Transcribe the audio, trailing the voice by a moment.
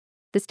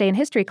This Day in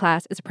History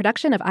class is a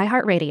production of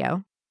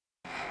iHeartRadio.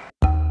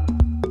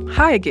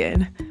 Hi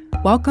again.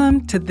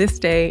 Welcome to This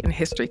Day in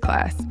History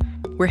class,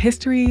 where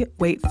history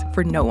waits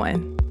for no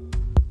one.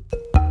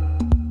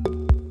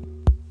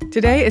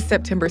 Today is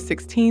September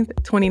 16th,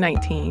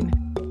 2019.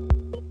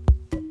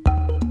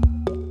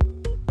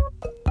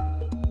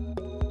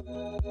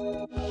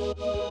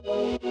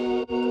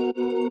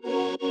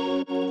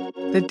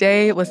 The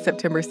day was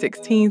September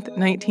 16th,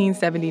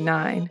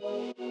 1979.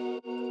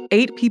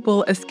 8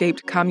 people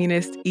escaped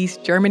communist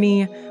East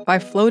Germany by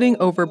floating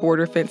over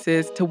border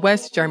fences to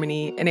West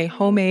Germany in a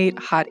homemade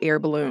hot air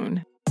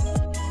balloon.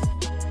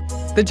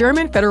 The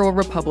German Federal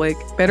Republic,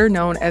 better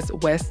known as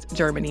West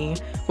Germany,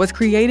 was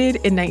created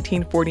in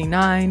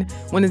 1949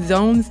 when the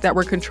zones that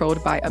were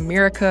controlled by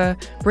America,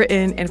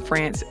 Britain, and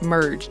France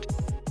merged.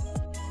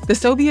 The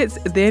Soviets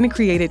then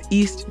created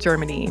East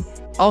Germany,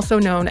 also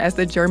known as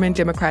the German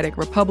Democratic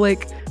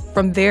Republic,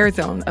 from their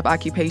zone of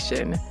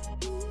occupation.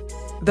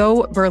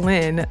 Though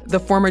Berlin, the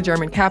former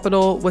German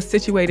capital, was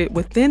situated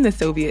within the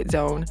Soviet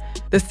zone,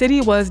 the city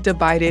was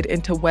divided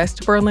into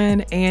West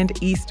Berlin and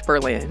East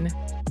Berlin.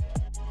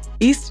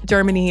 East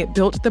Germany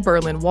built the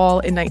Berlin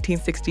Wall in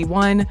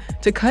 1961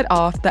 to cut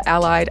off the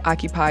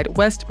Allied-occupied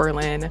West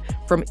Berlin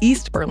from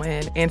East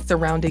Berlin and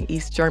surrounding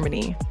East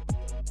Germany.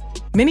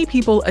 Many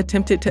people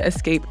attempted to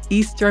escape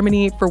East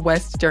Germany for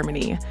West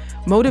Germany,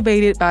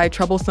 motivated by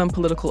troublesome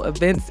political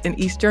events in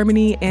East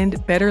Germany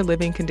and better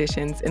living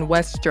conditions in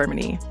West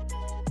Germany.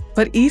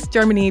 But East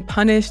Germany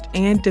punished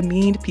and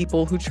demeaned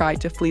people who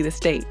tried to flee the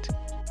state.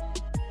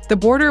 The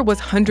border was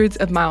hundreds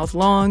of miles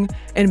long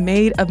and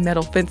made of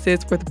metal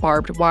fences with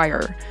barbed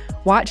wire,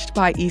 watched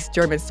by East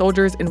German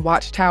soldiers in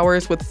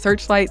watchtowers with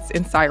searchlights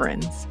and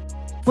sirens.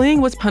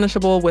 Fleeing was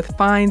punishable with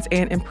fines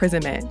and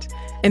imprisonment,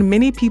 and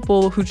many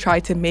people who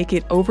tried to make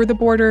it over the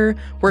border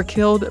were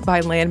killed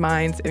by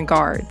landmines and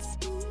guards.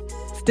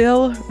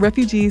 Still,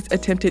 refugees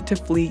attempted to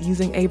flee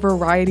using a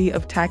variety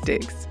of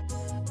tactics.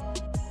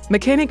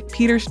 Mechanic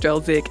Peter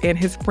Strelzyk and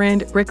his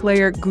friend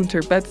bricklayer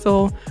Günter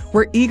Betzel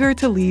were eager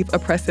to leave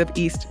oppressive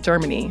East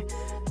Germany.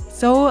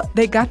 So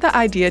they got the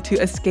idea to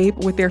escape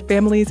with their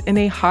families in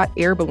a hot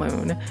air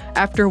balloon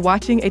after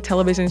watching a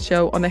television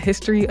show on the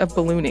history of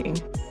ballooning.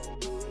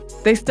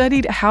 They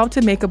studied how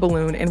to make a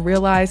balloon and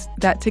realized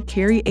that to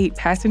carry 8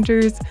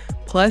 passengers,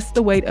 plus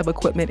the weight of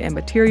equipment and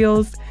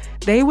materials,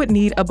 they would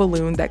need a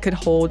balloon that could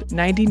hold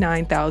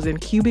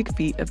 99,000 cubic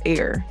feet of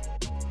air.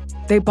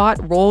 They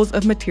bought rolls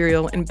of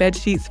material and bed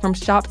sheets from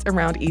shops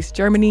around East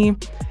Germany,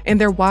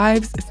 and their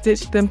wives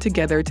stitched them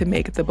together to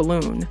make the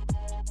balloon.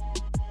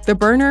 The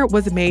burner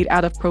was made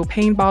out of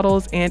propane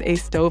bottles and a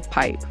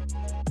stovepipe.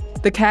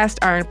 The cast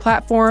iron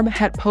platform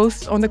had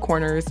posts on the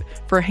corners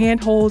for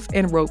handholds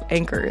and rope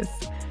anchors,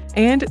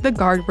 and the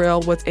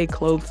guardrail was a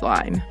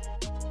clothesline.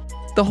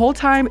 The whole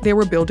time they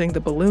were building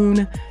the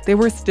balloon, they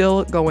were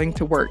still going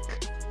to work.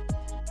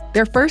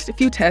 Their first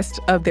few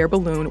tests of their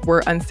balloon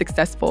were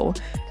unsuccessful,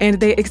 and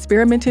they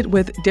experimented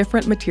with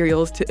different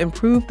materials to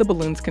improve the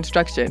balloon's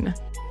construction.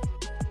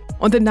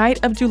 On the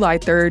night of July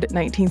 3rd,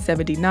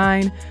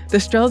 1979, the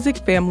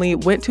Strelzyk family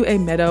went to a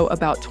meadow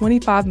about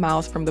 25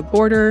 miles from the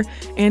border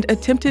and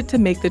attempted to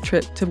make the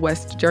trip to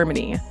West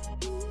Germany.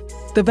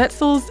 The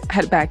Betzels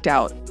had backed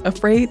out,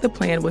 afraid the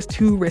plan was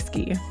too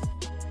risky.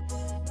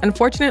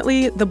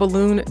 Unfortunately, the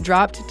balloon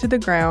dropped to the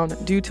ground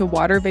due to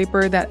water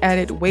vapor that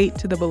added weight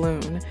to the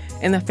balloon,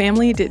 and the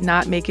family did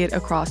not make it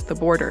across the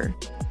border.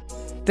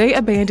 They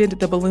abandoned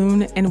the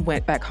balloon and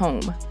went back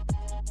home.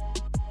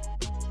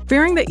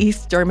 Fearing the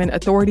East German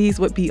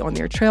authorities would be on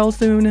their trail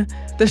soon,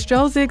 the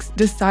Strelzyks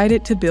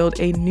decided to build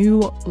a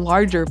new,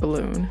 larger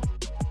balloon.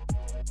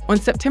 On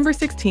September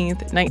 16,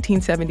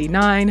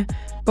 1979,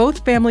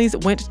 both families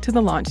went to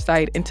the launch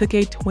site and took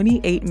a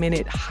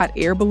 28-minute hot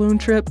air balloon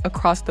trip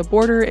across the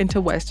border into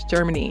West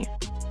Germany.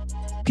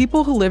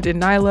 People who lived in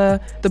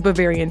Naila, the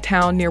Bavarian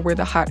town near where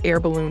the hot air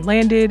balloon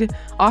landed,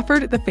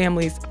 offered the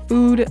families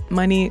food,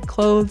 money,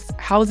 clothes,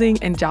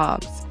 housing, and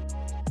jobs.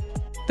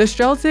 The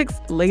Strelzyks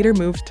later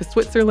moved to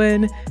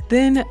Switzerland,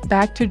 then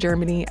back to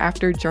Germany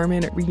after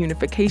German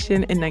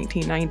reunification in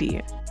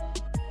 1990.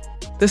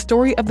 The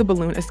story of the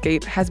balloon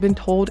escape has been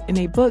told in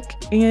a book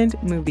and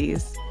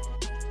movies.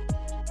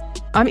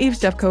 I'm Eve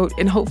Jeffcoat,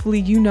 and hopefully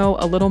you know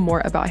a little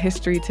more about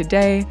history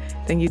today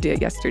than you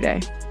did yesterday.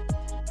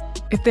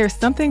 If there's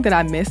something that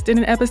I missed in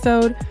an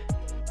episode,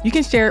 you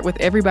can share it with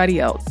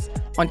everybody else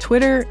on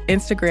Twitter,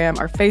 Instagram,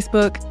 or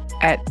Facebook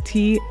at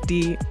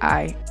TDIHC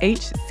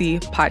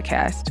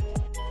Podcast.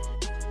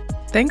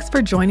 Thanks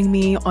for joining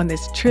me on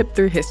this trip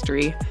through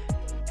history.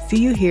 See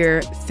you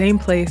here, same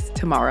place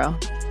tomorrow.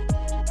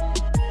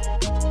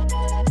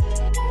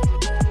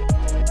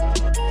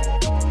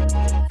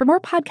 For more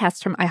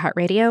podcasts from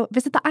iHeartRadio,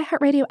 visit the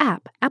iHeartRadio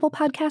app, Apple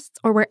Podcasts,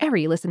 or wherever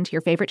you listen to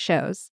your favorite shows.